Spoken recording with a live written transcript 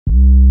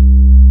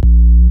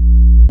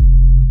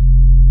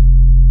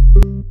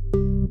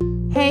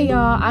Hey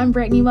y'all, I'm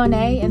Brittany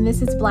Monet, and this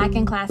is Black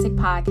and Classic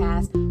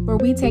Podcast, where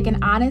we take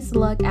an honest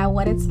look at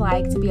what it's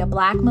like to be a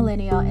Black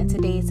millennial in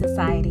today's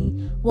society.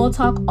 We'll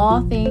talk all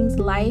things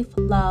life,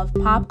 love,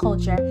 pop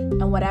culture,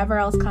 and whatever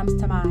else comes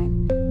to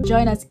mind.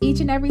 Join us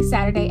each and every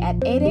Saturday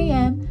at 8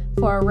 a.m.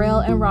 for a real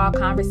and raw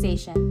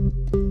conversation.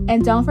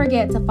 And don't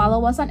forget to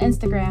follow us on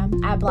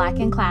Instagram at Black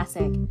and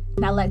Classic.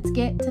 Now let's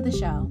get to the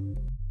show.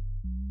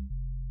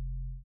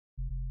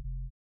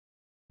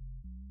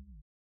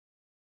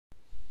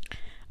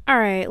 All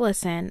right,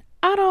 listen,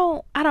 I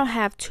don't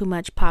have too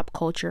much pop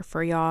culture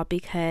for y'all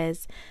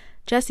because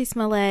Jussie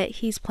Smollett,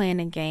 he's playing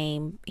a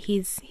game.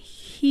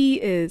 He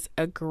is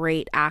a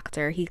great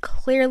actor. He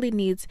clearly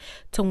needs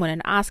to win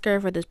an Oscar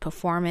for this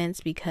performance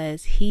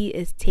because he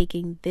is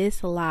taking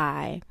this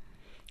lie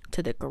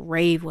to the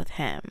grave with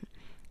him.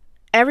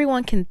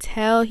 Everyone can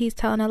tell he's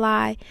telling a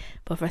lie,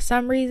 but for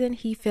some reason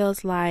he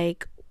feels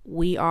like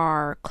we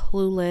are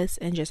clueless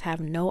and just have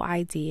no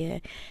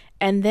idea.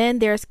 And then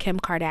there's Kim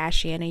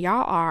Kardashian, and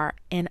y'all are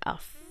in a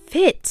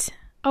fit,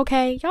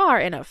 okay? Y'all are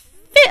in a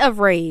fit of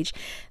rage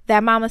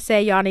that mama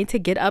said y'all need to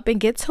get up and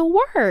get to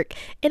work.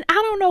 And I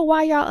don't know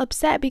why y'all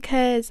upset,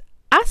 because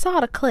I saw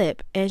the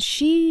clip and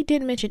she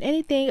didn't mention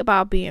anything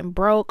about being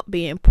broke,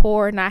 being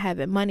poor, not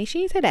having money. She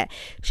didn't say that.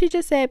 She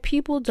just said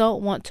people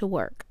don't want to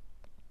work.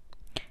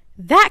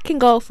 That can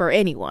go for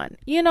anyone.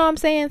 You know what I'm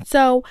saying?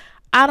 So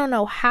I don't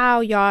know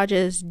how y'all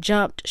just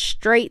jumped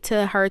straight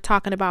to her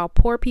talking about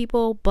poor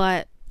people,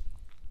 but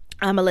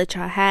I'm gonna let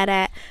y'all have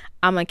that.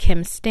 I'm a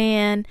Kim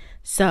stan,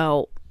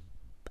 so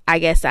I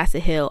guess that's a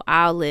hill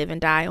I'll live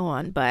and die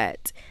on.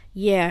 But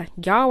yeah,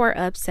 y'all were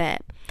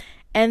upset.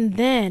 And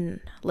then,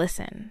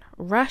 listen,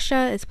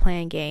 Russia is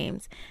playing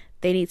games.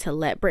 They need to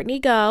let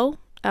Britney go,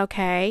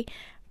 okay?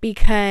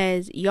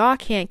 Because y'all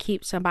can't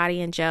keep somebody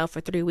in jail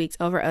for 3 weeks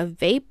over a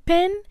vape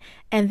pen.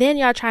 And then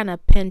y'all trying to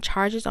pin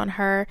charges on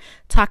her,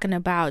 talking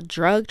about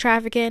drug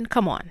trafficking.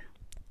 Come on.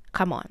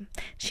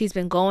 She's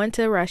been going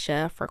to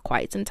Russia for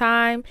quite some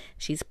time.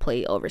 She's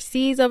played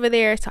overseas over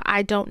there. So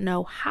I don't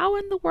know how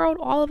in the world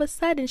all of a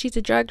sudden she's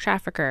a drug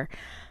trafficker.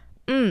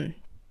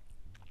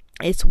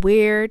 It's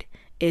weird.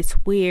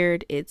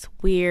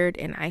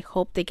 And I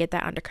hope they get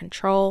that under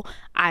control.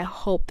 I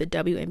hope the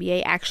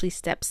WNBA actually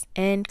steps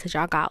in because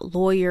y'all got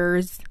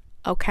lawyers.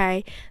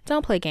 Okay?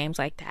 Don't play games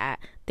like that.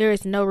 There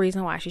is no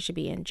reason why she should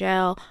be in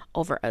jail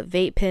over a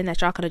vape pen that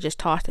y'all could have just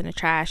tossed in the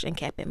trash and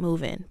kept it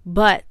moving.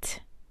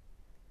 But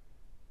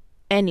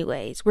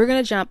anyways, we're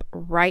going to jump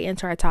right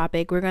into our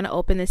topic. We're going to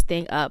open this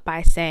thing up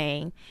by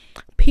saying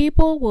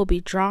people will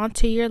be drawn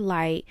to your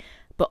light,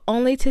 but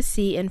only to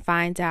see and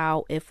find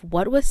out if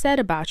what was said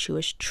about you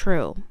is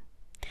true.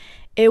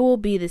 It will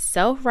be the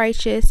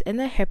self-righteous and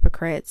the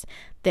hypocrites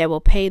that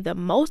will pay the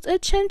most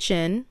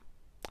attention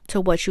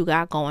to what you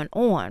got going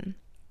on.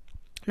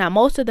 Now,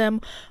 most of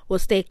them will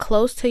stay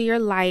close to your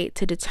light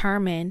to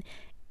determine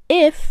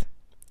if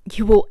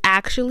you will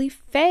actually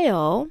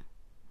fail,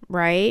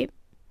 right?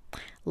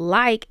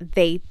 Like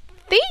they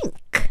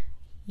think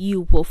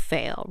you will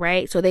fail,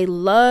 right? So they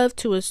love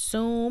to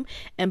assume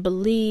and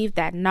believe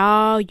that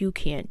no, you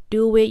can't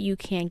do it, you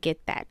can't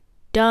get that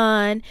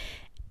done,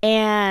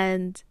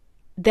 and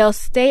they'll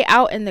stay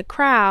out in the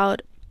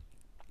crowd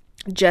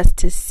just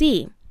to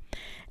see.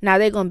 Now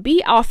they're gonna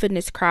be off in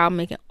this crowd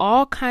making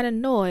all kind of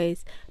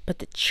noise, but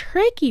the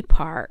tricky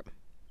part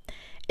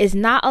is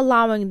not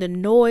allowing the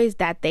noise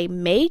that they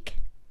make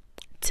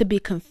to be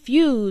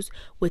confused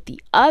with the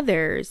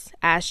others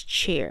as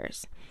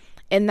cheers.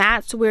 And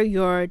that's where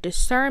your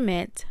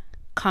discernment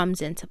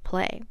comes into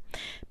play,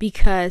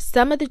 because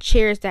some of the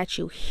cheers that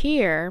you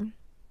hear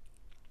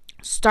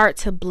start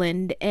to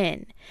blend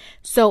in.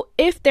 So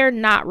if they're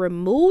not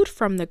removed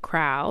from the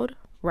crowd,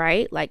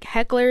 right? Like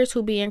hecklers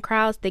who be in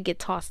crowds, they get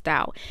tossed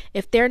out.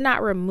 If they're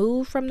not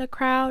removed from the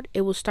crowd,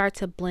 it will start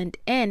to blend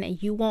in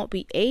and you won't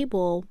be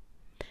able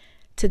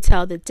to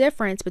tell the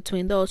difference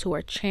between those who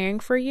are cheering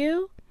for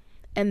you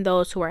and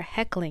those who are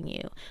heckling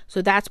you.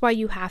 So that's why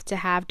you have to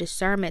have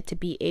discernment to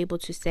be able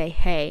to say,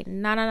 hey,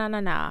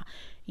 nah.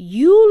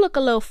 You look a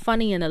little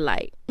funny in the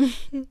light.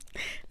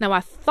 Now,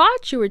 I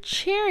thought you were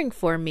cheering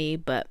for me,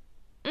 but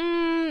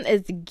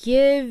it's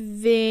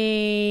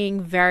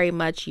giving very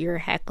much you're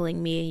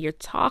heckling me and you're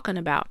talking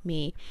about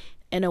me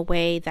in a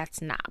way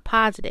that's not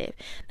positive.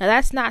 Now,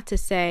 that's not to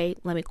say,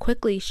 let me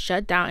quickly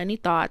shut down any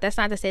thought. That's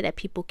not to say that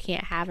people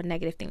can't have a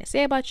negative thing to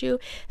say about you,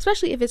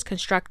 especially if it's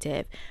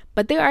constructive.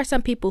 But there are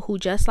some people who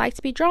just like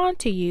to be drawn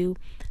to you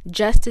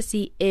just to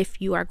see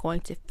if you are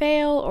going to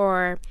fail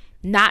or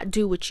not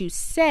do what you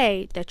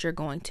say that you're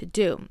going to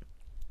do.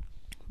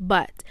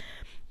 But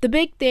the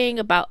big thing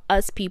about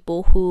us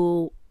people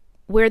who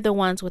we're the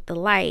ones with the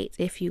light,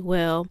 if you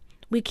will,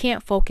 we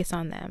can't focus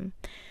on them.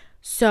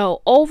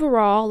 So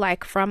overall,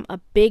 like from a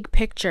big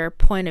picture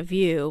point of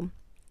view,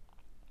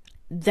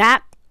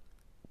 that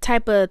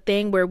type of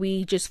thing where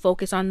we just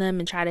focus on them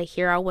and try to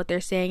hear out what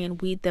they're saying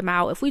and weed them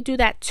out, if we do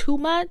that too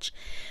much,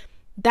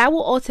 that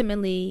will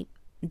ultimately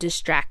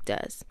distract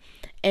us.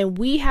 And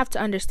we have to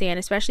understand,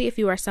 especially if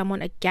you are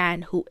someone,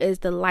 again, who is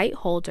the light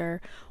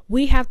holder,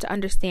 we have to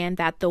understand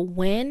that the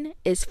win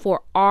is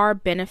for our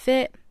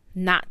benefit,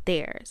 not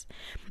theirs.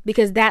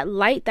 Because that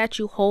light that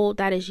you hold,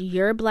 that is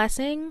your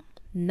blessing,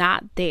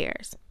 not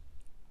theirs.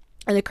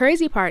 And the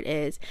crazy part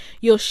is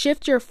you'll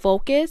shift your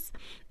focus,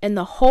 and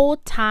the whole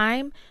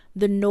time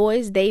the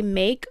noise they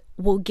make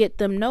will get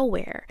them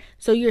nowhere.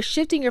 So you're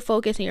shifting your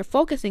focus and you're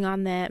focusing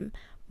on them,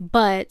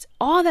 but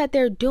all that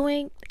they're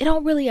doing, it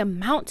don't really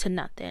amount to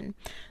nothing.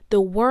 The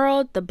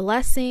world, the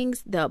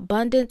blessings, the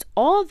abundance,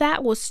 all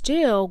that will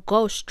still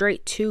go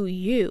straight to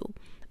you.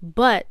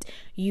 But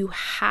you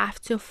have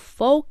to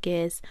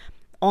focus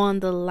on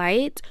the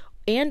light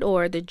and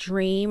or the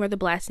dream or the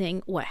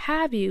blessing, what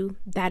have you,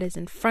 that is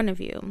in front of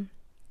you.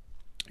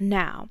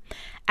 Now,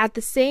 at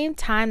the same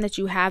time that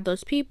you have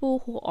those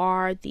people who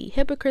are the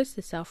hypocrites,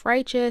 the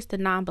self-righteous, the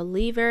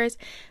non-believers,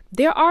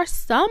 there are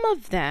some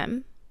of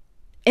them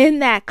in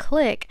that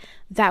clique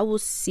that will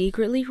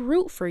secretly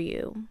root for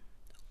you.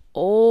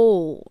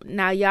 Oh,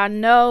 now y'all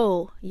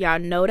know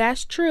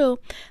that's true.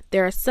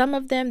 There are some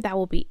of them that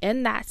will be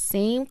in that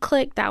same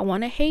clique that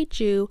want to hate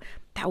you,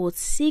 that will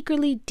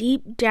secretly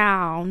deep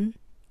down,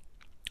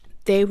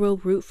 they will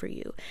root for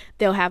you.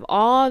 They'll have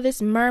all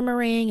this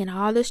murmuring and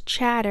all this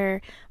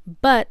chatter,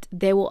 but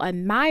they will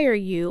admire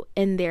you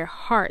in their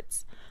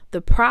hearts.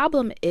 The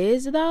problem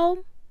is,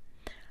 though,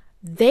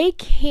 they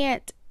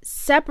can't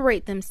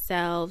separate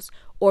themselves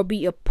or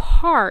be a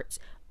part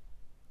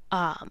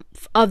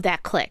of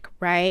that clique,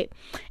 right?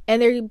 And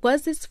there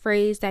was this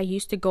phrase that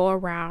used to go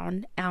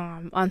around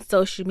on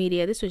social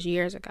media. This was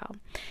years ago,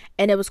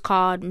 and it was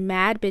called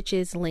 "Mad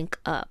Bitches Link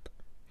Up,"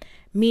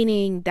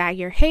 meaning that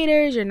your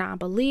haters, your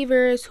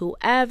non-believers,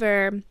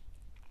 whoever,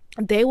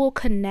 they will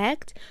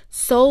connect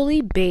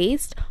solely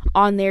based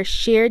on their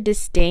shared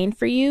disdain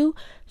for you.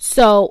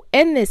 So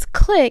in this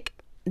clique,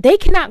 they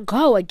cannot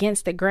go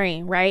against the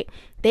grain, right?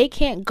 They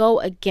can't go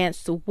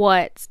against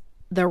what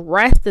the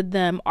rest of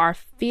them are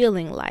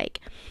feeling like.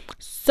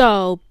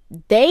 So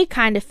they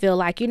kind of feel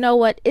like, you know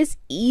what, it's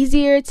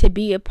easier to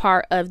be a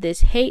part of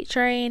this hate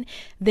train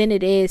than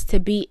it is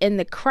to be in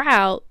the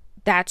crowd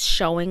that's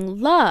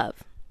showing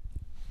love.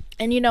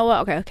 And you know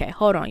what? Okay,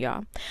 hold on,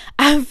 y'all.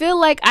 I feel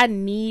like I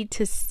need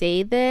to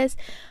say this.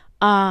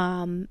 There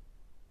are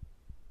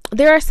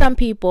some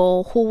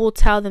people who will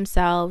tell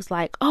themselves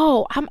like,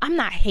 oh, I'm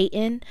not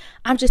hating,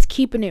 I'm just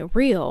keeping it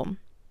real.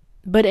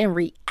 But in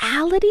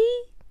reality,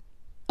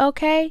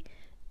 okay,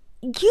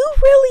 you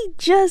really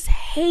just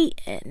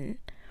hating.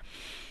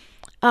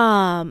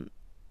 And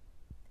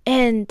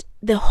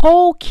the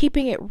whole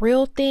keeping it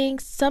real thing,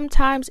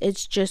 sometimes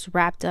it's just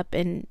wrapped up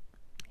in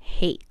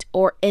hate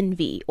or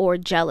envy or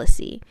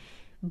jealousy.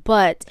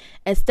 But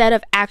instead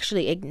of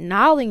actually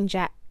acknowledging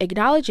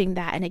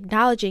that and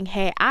acknowledging,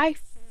 hey, I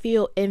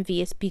feel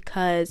envious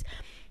because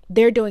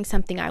they're doing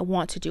something I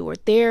want to do, or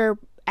they're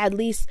at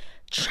least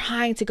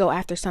trying to go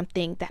after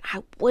something that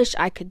I wish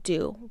I could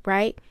do,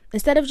 right?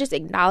 Instead of just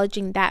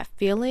acknowledging that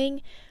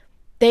feeling,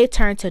 they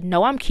turn to,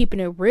 no, I'm keeping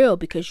it real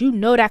because you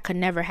know that could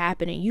never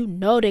happen, and you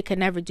know they could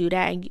never do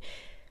that. And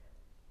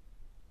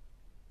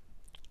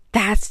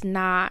that's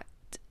not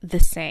the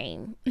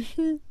same.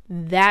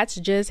 That's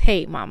just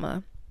hate,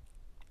 mama.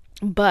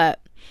 But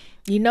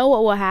you know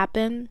what will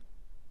happen?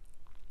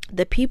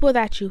 The people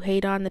that you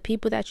hate on, the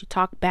people that you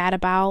talk bad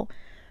about,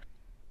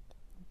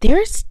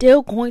 they're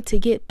still going to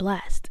get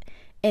blessed.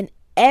 And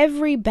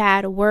every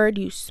bad word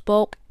you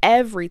spoke,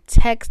 every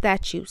text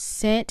that you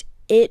sent,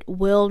 it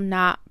will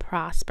not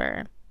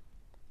prosper.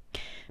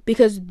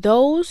 Because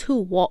those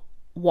who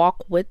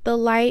walk with the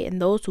light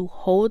and those who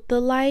hold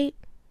the light,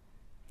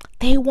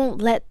 they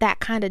won't let that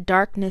kind of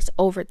darkness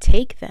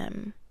overtake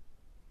them.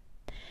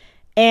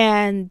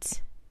 And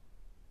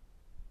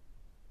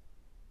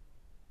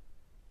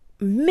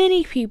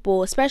many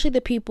people, especially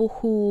the people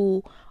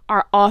who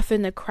are off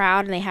in the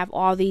crowd and they have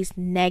all these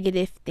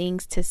negative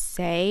things to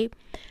say,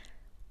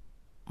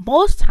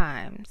 most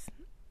times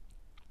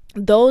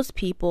those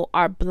people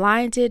are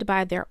blinded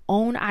by their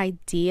own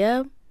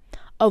idea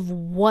of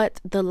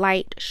what the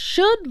light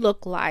should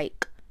look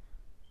like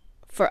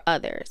for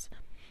others.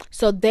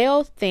 So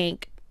they'll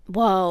think,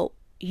 well,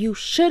 you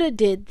should have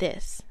did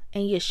this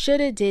and you should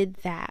have did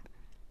that.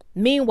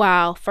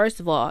 Meanwhile, first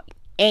of all,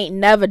 ain't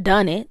never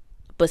done it,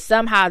 but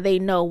somehow they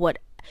know what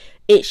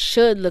it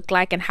should look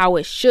like and how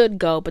it should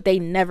go, but they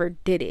never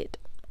did it.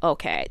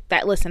 Okay,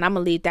 listen, I'm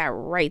gonna leave that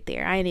right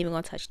there. I ain't even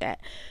gonna touch that.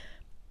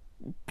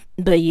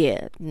 But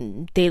yeah,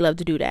 they love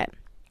to do that.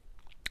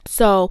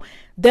 So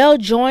they'll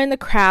join the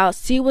crowd,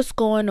 see what's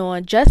going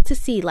on, just to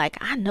see, like,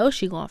 I know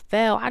she gonna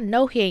fail. I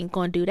know he ain't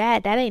gonna do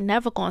that. That ain't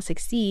never gonna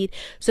succeed.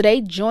 So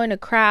they join the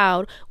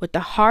crowd with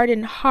the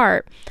hardened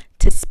heart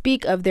to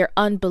speak of their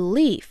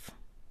unbelief,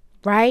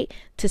 right?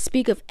 To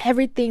speak of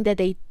everything that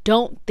they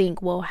don't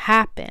think will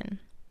happen.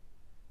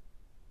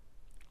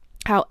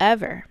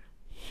 However,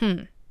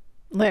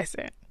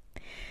 listen,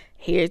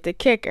 here's the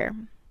kicker.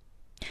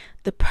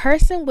 The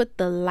person with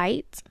the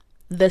light,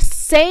 the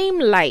same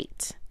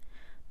light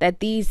that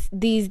these,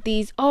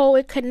 oh,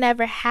 it could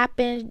never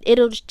happen.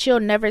 She'll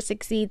never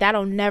succeed.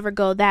 That'll never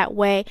go that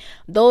way.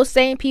 Those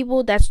same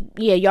people,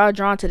 y'all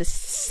drawn to the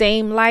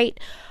same light.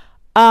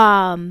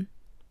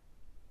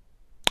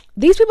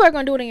 These people are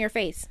going to do it in your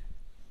face.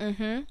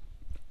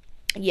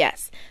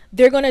 Yes,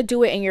 they're going to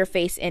do it in your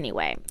face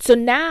anyway. So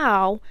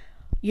now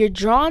you're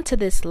drawn to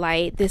this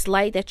light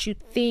that you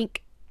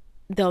think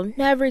they'll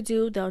never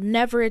do, they'll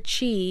never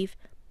achieve.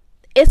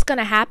 It's going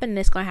to happen, and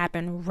it's going to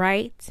happen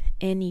right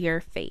in your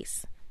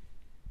face.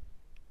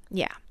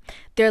 Yeah.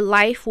 Their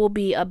life will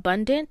be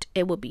abundant.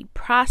 It will be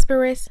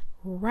prosperous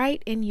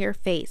right in your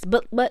face.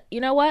 But you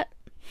know what?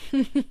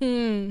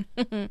 I'm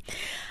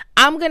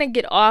going to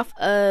get off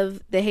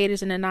of the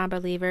haters and the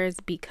non-believers,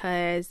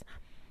 because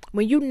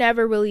when you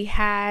never really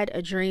had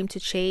a dream to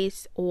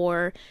chase,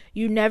 or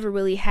you never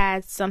really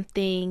had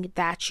something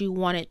that you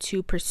wanted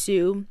to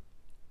pursue,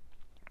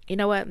 you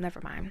know what? Never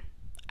mind.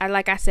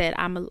 Like I said,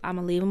 I'm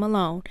gonna leave them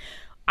alone.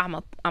 I'm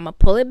gonna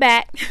pull it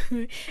back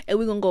and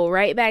we're gonna go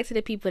right back to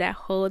the people that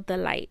hold the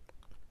light.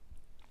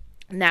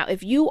 Now,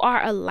 if you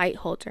are a light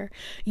holder,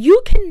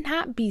 you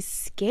cannot be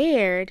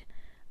scared.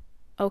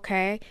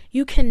 Okay?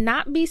 You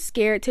cannot be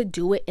scared to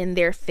do it in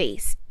their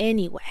face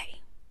anyway.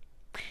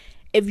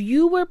 If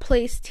you were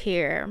placed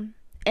here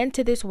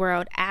into this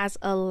world as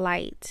a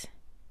light,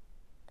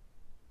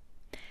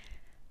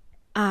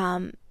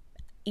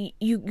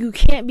 you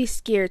can't be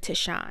scared to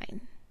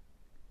shine.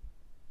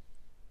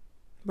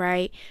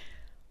 Right?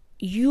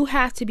 You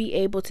have to be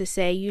able to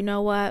say, you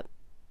know what?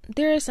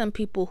 There are some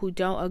people who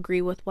don't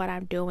agree with what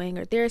I'm doing,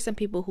 or there are some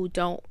people who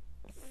don't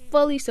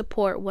fully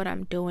support what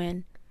I'm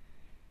doing,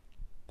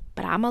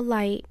 but I'm a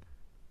light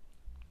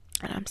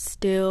and I'm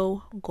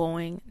still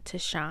going to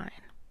shine.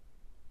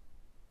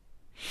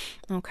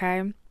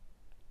 Okay?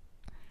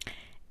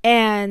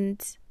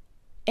 And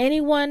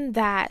anyone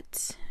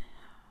that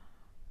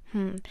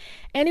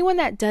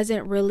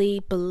doesn't really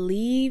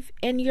believe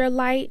in your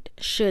light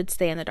should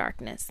stay in the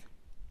darkness.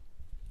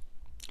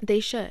 They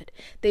should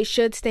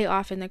stay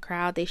off in the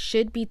crowd. They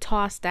should be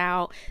tossed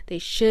out. They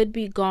should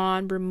be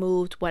gone,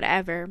 removed,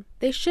 whatever.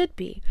 They should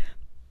be.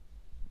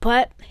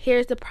 But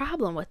here's the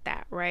problem with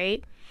that,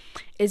 right?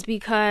 Is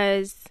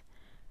because,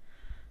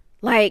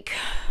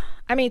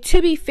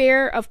 to be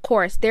fair, of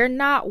course, they're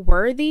not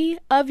worthy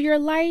of your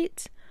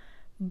light.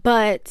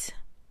 But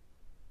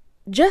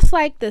just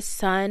like the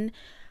sun,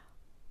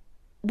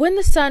 when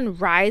the sun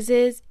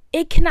rises,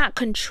 it cannot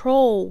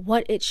control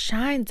what it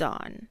shines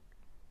on.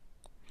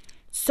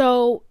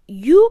 So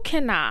you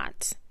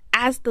cannot,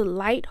 as the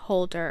light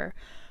holder,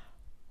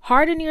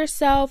 harden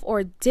yourself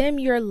or dim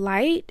your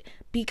light,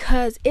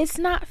 because it's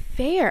not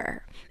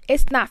fair.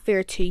 It's not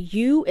fair to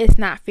you. It's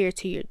not fair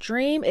to your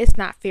dream. It's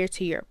not fair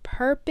to your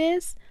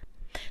purpose.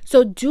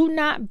 So do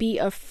not be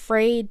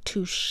afraid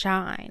to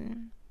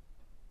shine.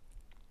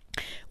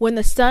 When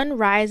the sun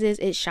rises,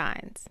 it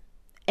shines.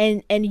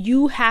 And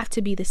you have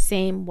to be the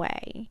same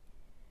way.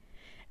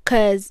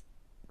 Because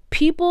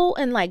people,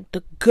 and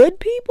the good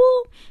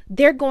people,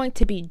 they're going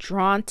to be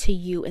drawn to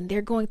you, and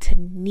they're going to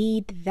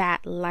need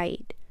that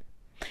light.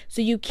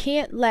 So you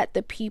can't let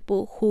the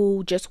people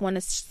who just want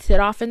to sit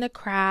off in the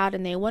crowd,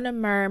 and they want to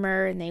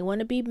murmur, and they want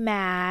to be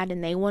mad,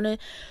 and they want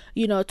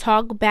to,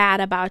 talk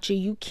bad about you.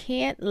 You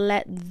can't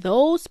let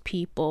those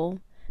people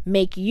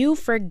make you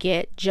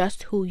forget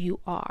just who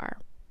you are.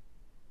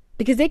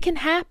 Because it can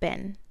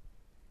happen.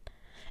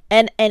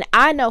 And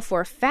I know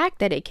for a fact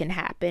that it can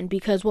happen,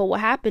 because what will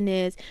happen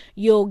is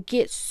you'll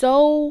get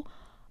so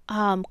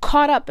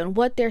caught up in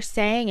what they're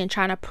saying and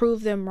trying to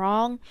prove them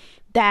wrong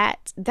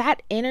that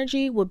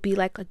energy would be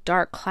like a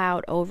dark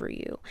cloud over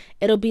you.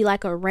 It'll be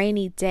like a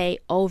rainy day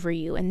over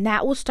you, and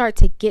that will start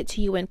to get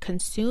to you and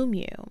consume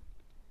you.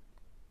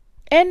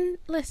 And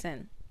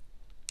listen,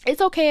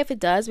 it's okay if it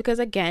does, because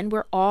again,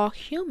 we're all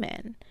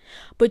human.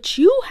 But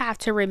you have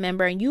to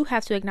remember, and you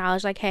have to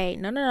acknowledge, hey,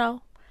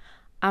 no.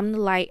 I'm the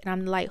light, and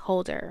I'm the light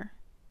holder.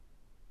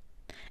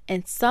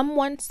 And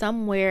someone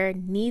somewhere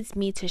needs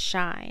me to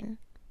shine.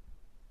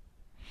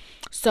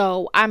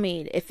 So,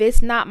 if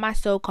it's not my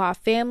so-called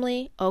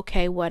family,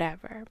 okay,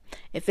 whatever.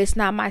 If it's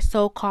not my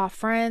so-called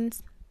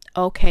friends,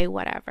 okay,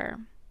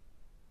 whatever.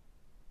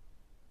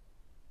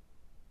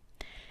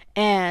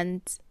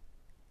 And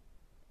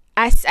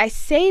I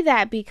say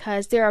that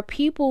because there are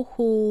people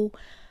who,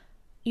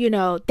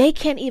 they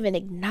can't even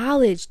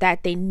acknowledge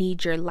that they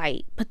need your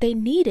light, but they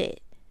need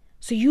it.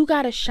 So you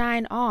got to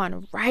shine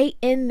on right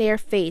in their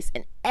face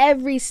in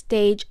every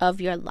stage of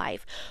your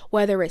life,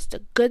 whether it's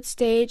the good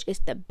stage, it's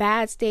the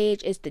bad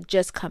stage, it's the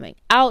just coming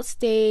out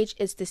stage,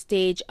 it's the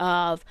stage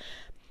of,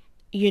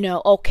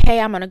 okay,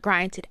 I'm going to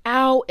grind it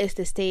out. It's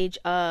the stage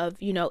of,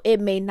 it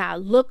may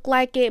not look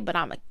like it, but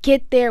I'm going to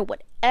get there.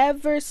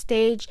 Whatever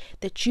stage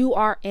that you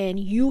are in,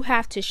 you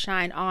have to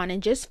shine on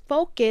and just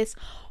focus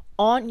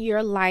on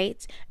your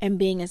light and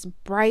being as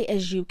bright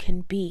as you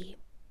can be.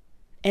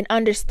 And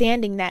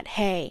understanding that,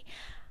 hey,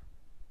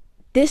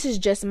 this is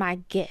just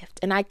my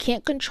gift, and I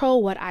can't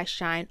control what I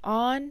shine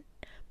on,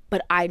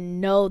 but I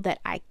know that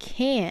I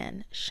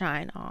can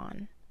shine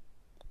on,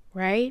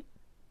 right?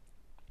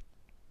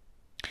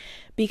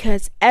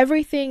 because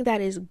everything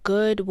that is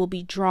good will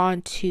be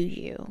drawn to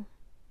you.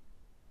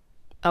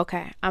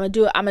 Okay, I'm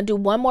gonna do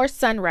one more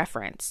sun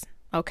reference.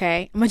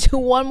 Okay, I'm gonna do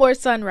one more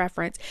sun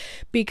reference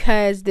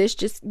because this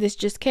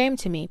just came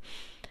to me.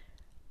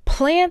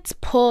 Plants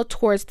pull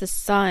towards the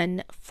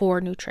sun for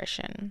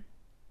nutrition.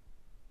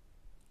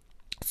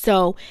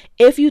 So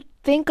if you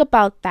think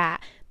about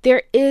that,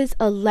 there is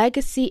a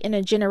legacy in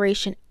a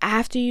generation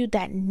after you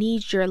that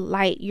needs your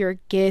light, your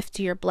gift,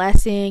 your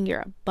blessing,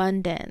 your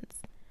abundance.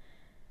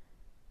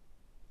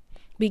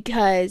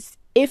 Because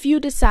if you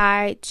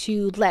decide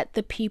to let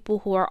the people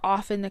who are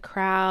off in the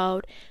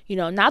crowd,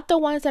 not the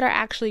ones that are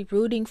actually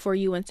rooting for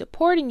you and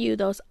supporting you,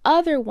 those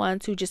other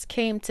ones who just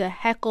came to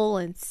heckle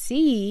and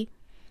see,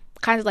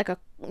 kind of like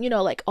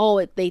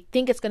they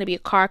think it's going to be a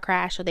car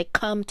crash, or they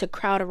come to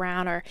crowd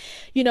around, or,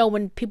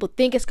 when people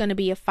think it's going to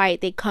be a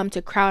fight, they come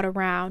to crowd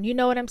around. You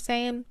know what I'm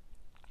saying?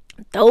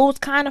 Those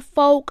kind of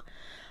folk,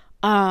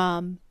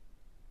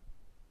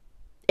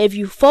 if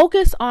you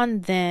focus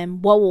on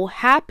them, what will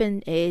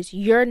happen is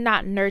you're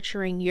not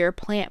nurturing your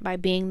plant by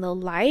being the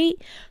light.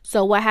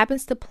 So what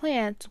happens to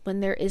plants when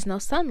there is no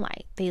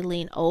sunlight? They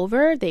lean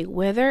over, they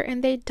wither,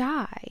 and they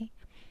die.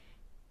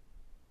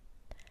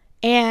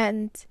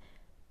 And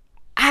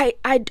I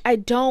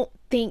don't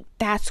think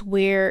that's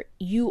where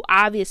you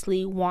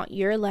obviously want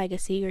your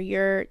legacy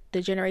or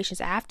the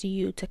generations after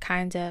you to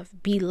kind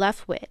of be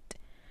left with,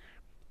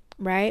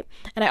 right?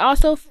 And I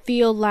also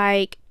feel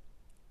like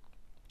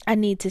I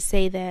need to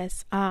say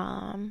this.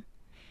 Don't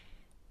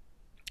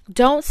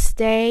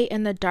stay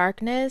in the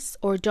darkness,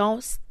 or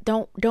don't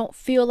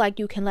feel like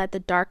you can let the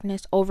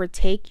darkness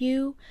overtake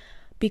you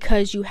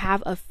because you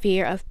have a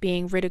fear of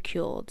being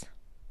ridiculed.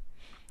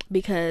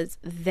 Because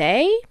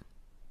they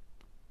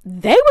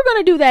were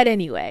going to do that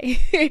anyway.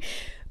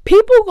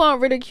 People going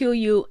to ridicule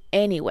you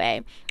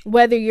anyway,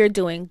 whether you're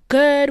doing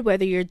good,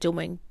 whether you're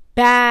doing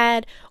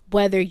bad,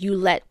 whether you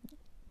let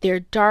their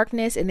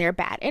darkness and their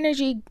bad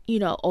energy,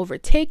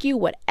 overtake you,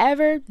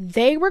 whatever,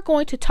 they were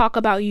going to talk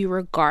about you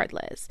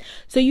regardless.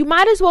 So you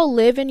might as well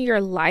live in your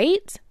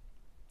light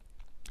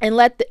and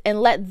let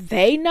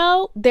they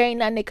know there ain't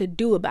nothing they could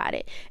do about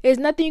it. There's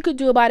nothing you could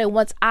do about it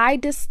once I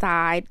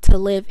decide to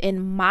live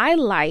in my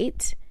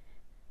light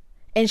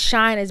and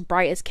shine as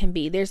bright as can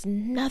be. There's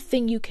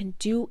nothing you can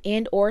do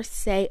and or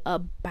say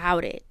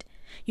about it.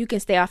 You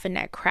can stay off in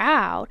that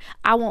crowd.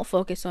 I won't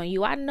focus on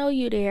you. I know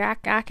you there.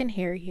 I can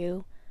hear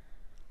you.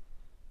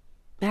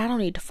 But I don't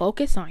need to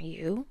focus on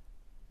you.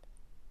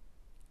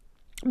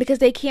 Because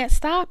they can't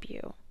stop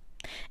you.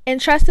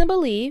 And trust and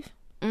believe,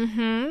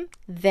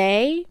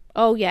 they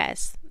will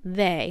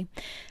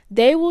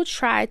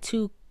try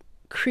to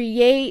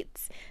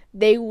create,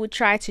 they will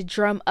try to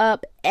drum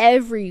up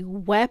every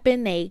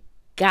weapon they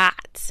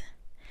got,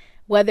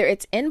 whether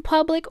it's in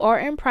public or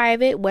in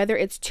private, whether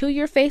it's to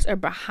your face or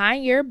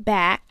behind your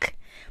back.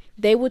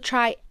 They will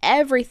try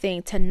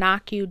everything to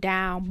knock you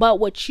down. But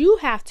what you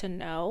have to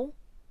know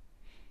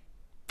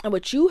and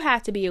what you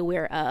have to be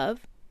aware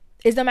of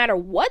is no matter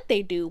what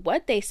they do,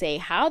 what they say,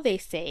 how they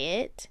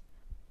say it,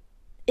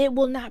 it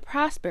will not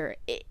prosper.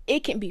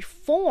 It can be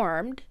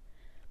formed,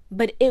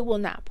 but it will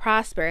not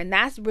prosper. And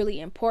that's really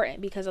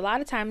important, because a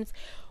lot of times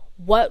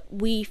what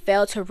we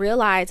fail to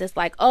realize is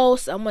like, oh,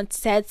 someone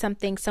said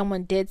something,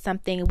 someone did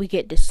something, and we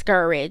get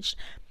discouraged.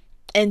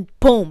 And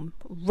boom,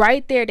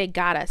 right there they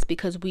got us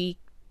because we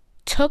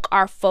took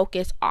our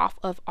focus off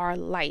of our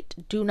light.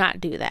 Do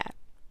not do that.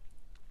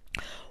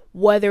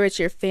 Whether it's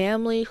your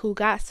family who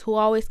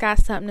always got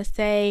something to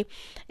say,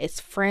 it's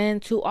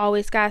friends who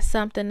always got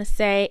something to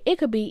say. It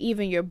could be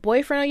even your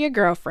boyfriend or your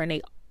girlfriend.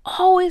 They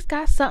always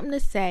got something to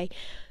say.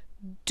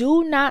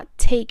 Do not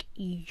take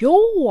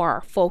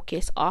your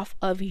focus off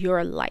of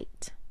your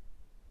light.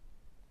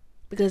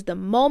 Because the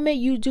moment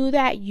you do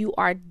that, you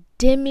are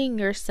dimming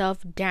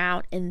yourself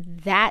down, and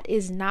that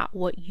is not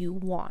what you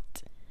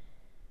want.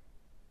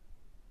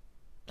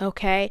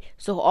 Okay,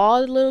 so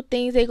all the little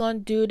things they're going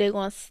to do, they're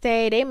going to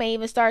say, they may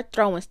even start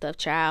throwing stuff,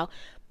 child.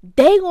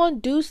 They're going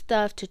to do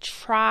stuff to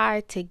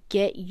try to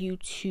get you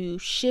to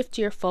shift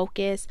your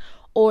focus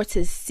or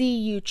to see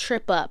you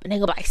trip up. And they're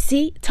going to be like,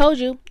 see, told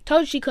you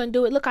she couldn't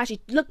do it. Look how she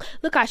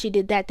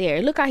did that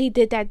there. Look how he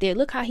did that there.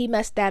 Look how he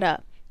messed that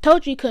up.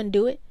 Told you he couldn't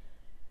do it.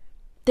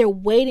 They're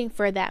waiting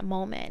for that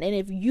moment. And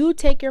if you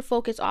take your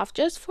focus off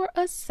just for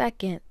a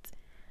second,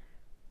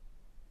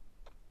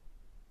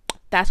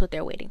 that's what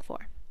they're waiting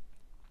for.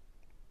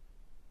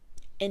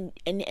 And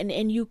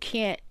you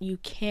can't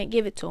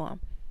give it to them.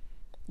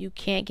 You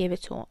can't give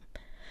it to them,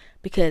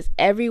 because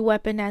every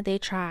weapon that they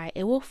try,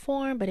 it will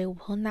form, but it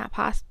will not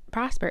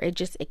prosper.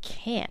 It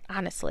can't,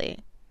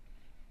 honestly.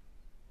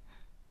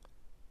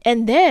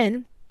 And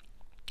then,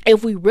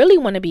 if we really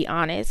want to be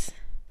honest,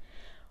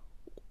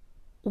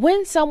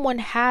 when someone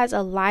has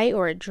a light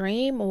or a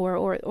dream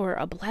or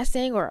a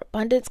blessing or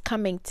abundance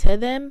coming to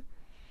them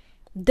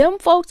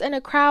folks in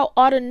the crowd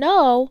ought to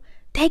know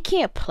they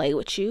can't play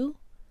with you.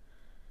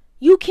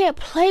 You can't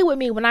play with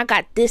me when I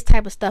got this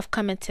type of stuff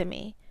coming to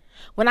me.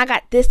 When I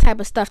got this type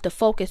of stuff to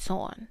focus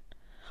on.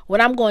 when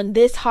I'm going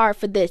this hard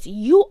for this,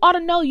 you ought to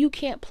know you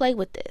can't play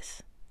with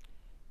this.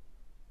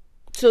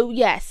 So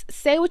yes,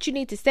 say what you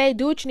need to say,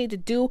 do what you need to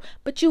do,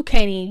 but you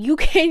can't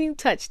even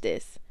touch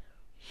this.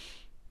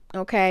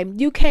 Okay?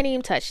 You can't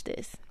even touch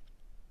this.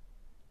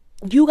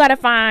 You got to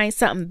find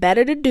something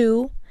better to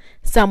do,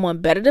 someone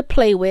better to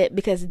play with,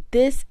 because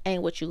this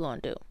ain't what you're going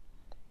to do.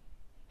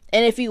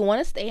 And if you want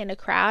to stay in the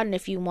crowd, and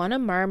if you want to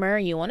murmur,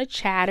 you want to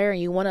chatter,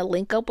 and you want to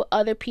link up with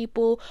other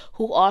people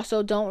who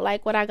also don't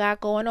like what I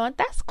got going on,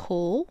 that's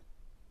cool.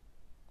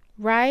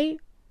 Right?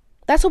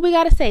 That's what we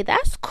got to say.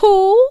 That's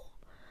cool.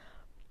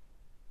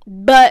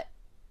 But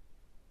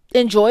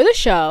enjoy the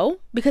show,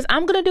 because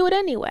I'm going to do it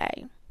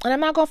anyway. And I'm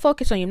not going to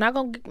focus on you. I'm not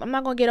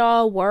going to get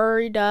all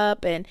worried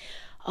up and,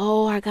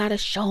 oh, I got to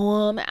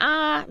show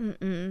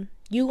them.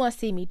 You going to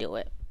see me do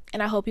it.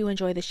 And I hope you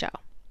enjoy the show.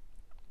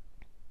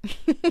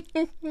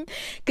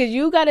 Because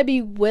you got to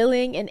be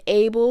willing and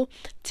able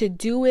to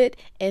do it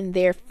in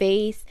their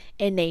face,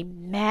 in a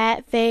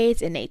mad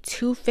face, in a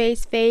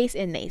two-faced face,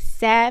 in a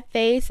sad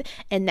face,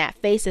 in that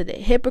face of the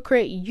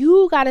hypocrite.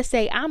 You got to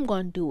say, I'm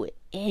going to do it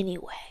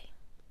anyway.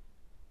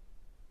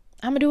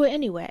 I'm going to do it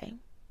anyway.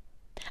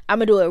 I'm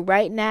going to do it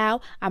right now.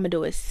 I'm going to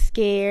do it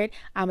scared.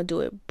 I'm going to do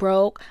it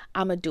broke.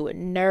 I'm going to do it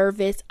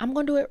nervous. I'm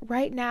going to do it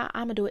right now.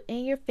 I'm going to do it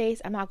in your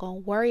face. I'm not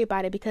going to worry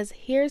about it, because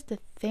here's the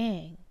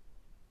thing.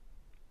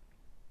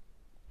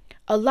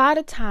 A lot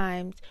of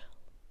times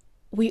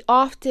we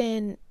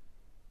often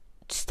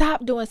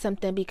stop doing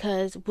something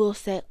because we'll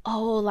say,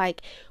 oh,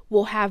 like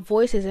we'll have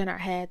voices in our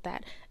head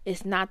that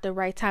it's not the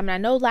right time. And I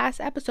know last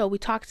episode we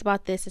talked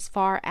about this as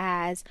far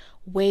as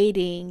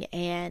waiting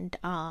and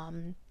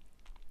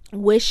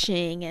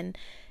wishing and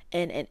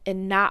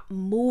not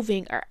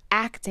moving or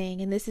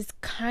acting. And this is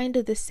kind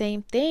of the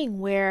same thing,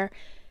 where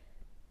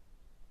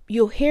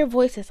you'll hear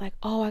voices like,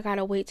 oh, I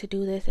gotta wait to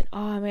do this, and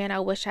oh man,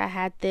 I wish I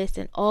had this,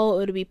 and oh,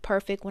 it'll be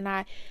perfect when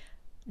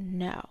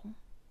no.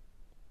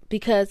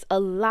 Because a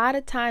lot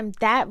of times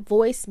that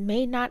voice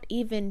may not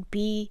even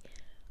be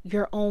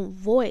your own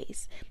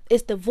voice.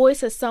 It's the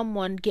voice of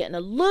someone getting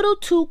a little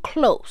too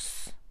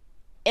close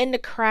in the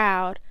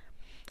crowd,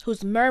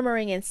 who's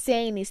murmuring and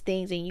saying these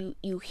things, and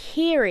you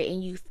hear it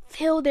and you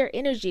feel their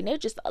energy, and they're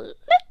just a little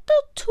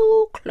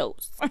too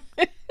close.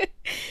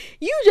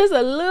 You just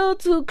a little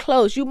too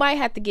close. You might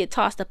have to get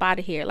tossed up out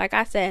of here. Like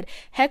I said,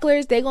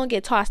 hecklers, they're going to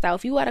get tossed out.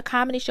 If you at a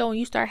comedy show and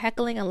you start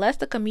heckling, unless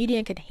the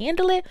comedian can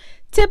handle it,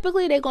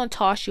 typically they're going to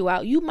toss you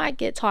out. You might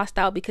get tossed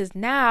out, because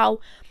now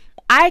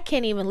I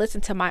can't even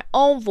listen to my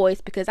own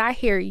voice, because I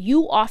hear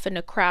you off in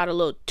the crowd a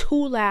little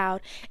too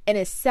loud, and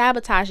it's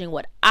sabotaging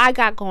what I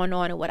got going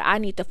on and what I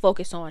need to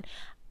focus on.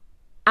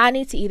 I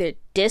need to either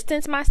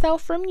distance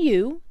myself from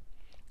you,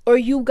 or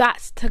you got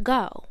to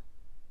go.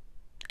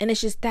 And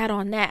it's just that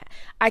on that.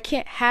 I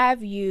can't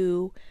have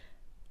you,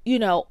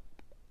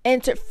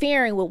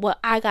 interfering with what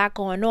I got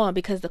going on,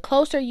 because the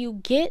closer you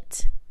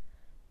get,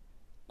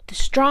 the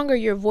stronger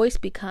your voice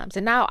becomes.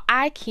 And now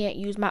I can't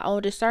use my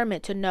own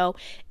discernment to know,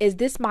 is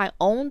this my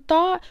own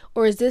thought,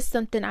 or is this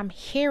something I'm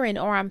hearing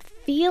or I'm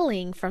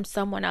feeling from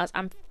someone else?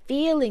 I'm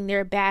feeling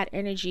their bad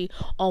energy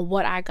on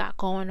what I got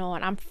going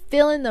on. I'm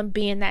feeling them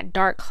being that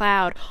dark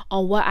cloud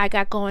on what I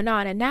got going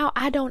on. And now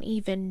I don't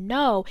even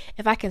know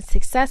if I can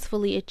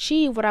successfully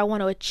achieve what I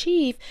want to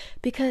achieve,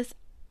 because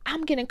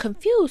I'm getting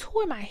confused.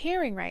 Who am I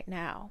hearing right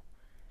now?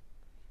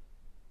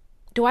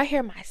 Do I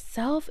hear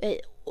myself?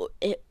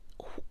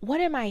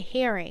 What am I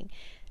hearing?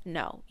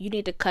 No, you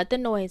need to cut the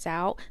noise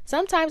out.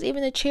 Sometimes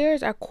even the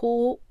chairs are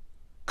cool.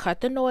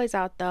 Cut the noise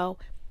out though.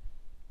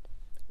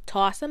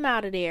 Toss them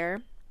out of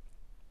there.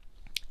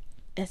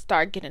 And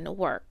start getting to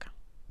work.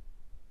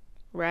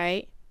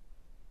 Right?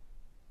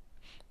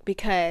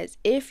 Because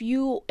if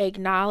you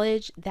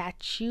acknowledge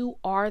that you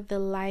are the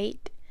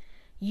light,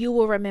 you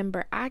will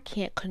remember, I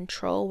can't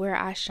control where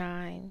I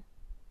shine.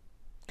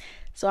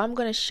 So I'm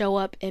going to show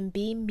up and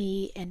be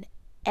me in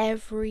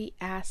every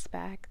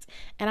aspect.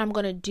 And I'm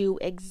going to do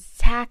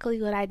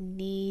exactly what I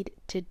need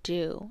to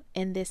do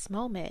in this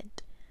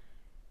moment.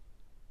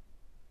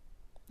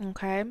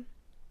 Okay?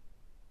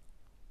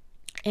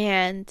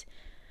 And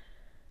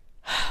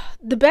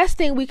the best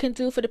thing we can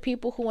do for the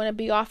people who want to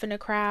be off in the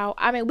crowd,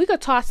 I mean, we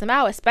could toss them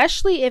out,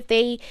 especially if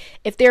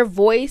their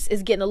voice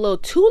is getting a little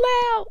too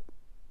loud.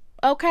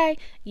 Okay,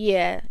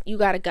 yeah, you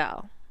gotta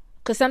go,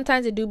 because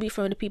sometimes it do be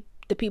from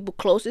the people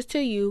closest to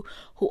you,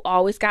 who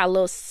always got a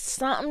little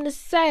something to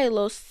say, a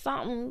little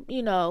something,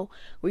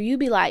 where you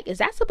be like, is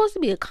that supposed to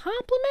be a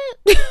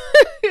compliment?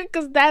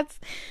 Because that's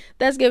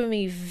giving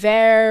me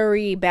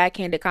very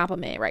backhanded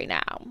compliment right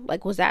now.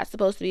 Like, was that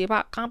supposed to be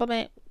a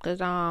compliment? Because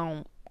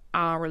I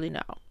don't really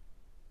know.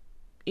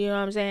 You know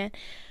what I'm saying?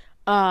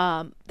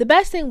 The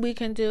best thing we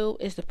can do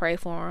is to pray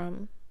for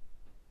them,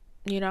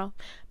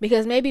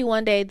 because maybe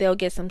one day they'll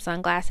get some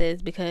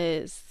sunglasses,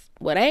 because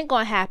what ain't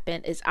going to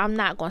happen is I'm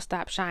not going to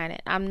stop shining.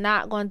 I'm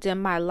not going to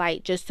dim my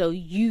light just so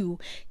you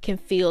can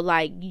feel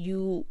like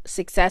you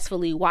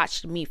successfully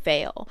watched me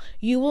fail.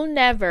 You will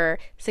never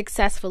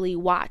successfully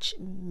watch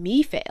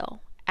me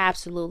fail.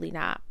 Absolutely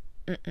not.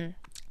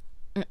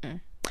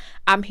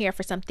 I'm here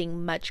for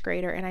something much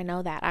greater, and I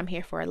know that. I'm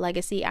here for a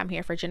legacy. I'm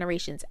here for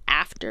generations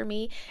after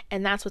me,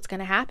 and that's what's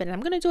going to happen. I'm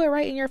going to do it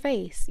right in your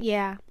face.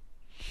 Yeah.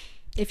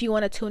 If you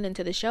want to tune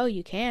into the show,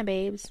 you can,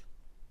 babes,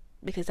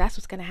 because that's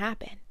what's going to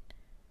happen.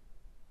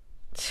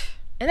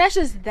 And that's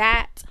just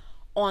that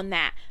on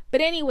that.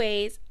 But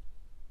anyways,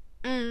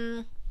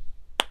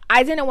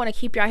 I didn't want to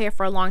keep y'all here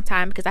for a long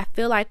time because I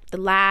feel like the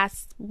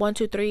last 1,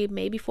 2, 3,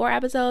 maybe 4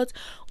 episodes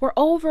were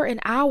over an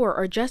hour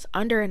or just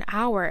under an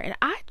hour. And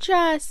I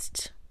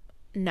just,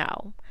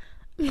 no.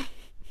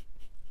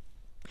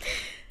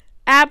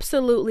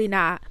 Absolutely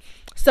not.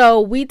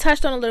 So we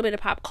touched on a little bit of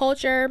pop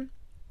culture.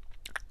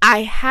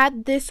 I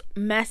had this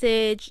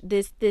message,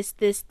 this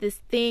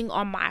thing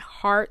on my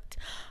heart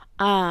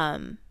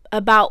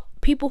about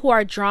people who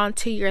are drawn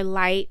to your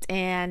light.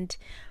 And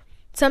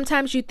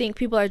sometimes you think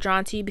people are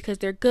drawn to you because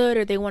they're good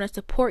or they want to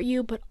support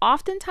you, but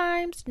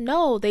oftentimes,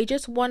 no, they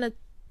just want to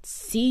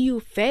see you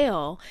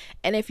fail.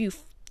 And if you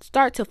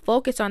start to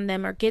focus on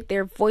them or get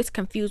their voice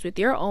confused with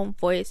your own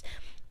voice,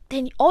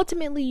 then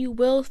ultimately you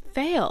will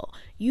fail.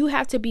 You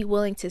have to be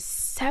willing to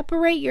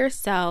separate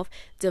yourself,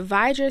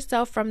 divide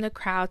yourself from the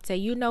crowd, say,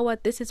 you know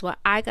what, this is what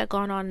I got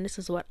going on and this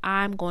is what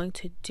I'm going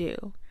to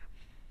do.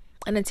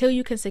 And until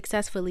you can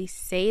successfully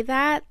say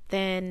that,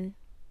 then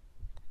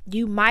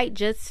you might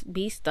just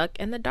be stuck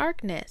in the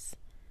darkness.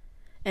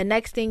 And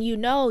next thing you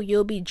know,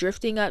 you'll be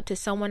drifting up to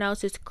someone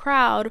else's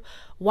crowd,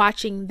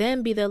 watching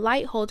them be the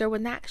light holder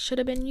when that should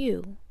have been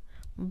you.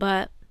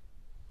 But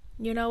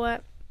you know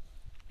what?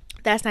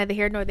 That's neither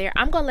here nor there.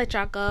 I'm going to let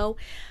y'all go.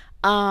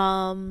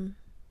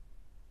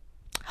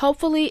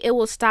 Hopefully it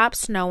will stop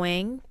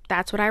snowing.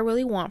 That's what I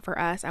really want for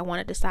us. I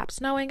want it to stop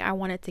snowing. I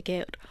want it to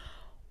get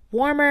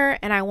warmer,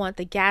 and I want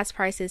the gas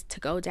prices to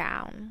go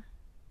down.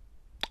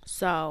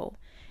 So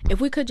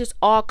if we could just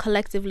all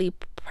collectively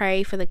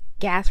pray for the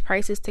gas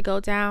prices to go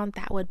down,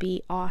 that would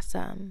be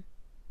awesome.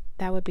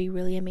 That would be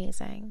really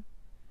amazing.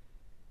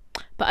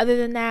 But other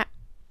than that,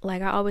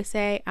 like I always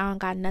say, I don't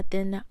got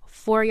nothing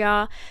for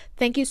y'all.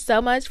 Thank you so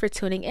much for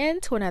tuning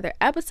in to another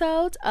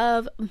episode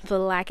of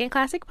Black and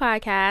Classic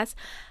Podcast.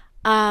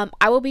 I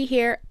will be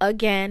here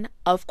again,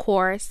 of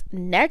course,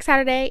 next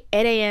Saturday,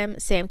 8 a.m.,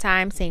 same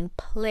time, same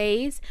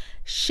place.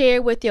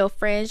 Share with your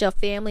friends, your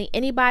family,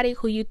 anybody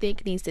who you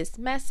think needs this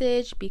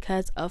message,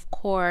 because, of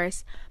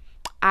course,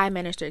 I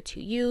minister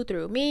to you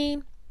through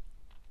me.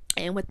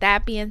 And with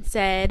that being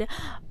said,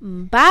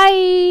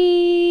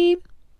 bye.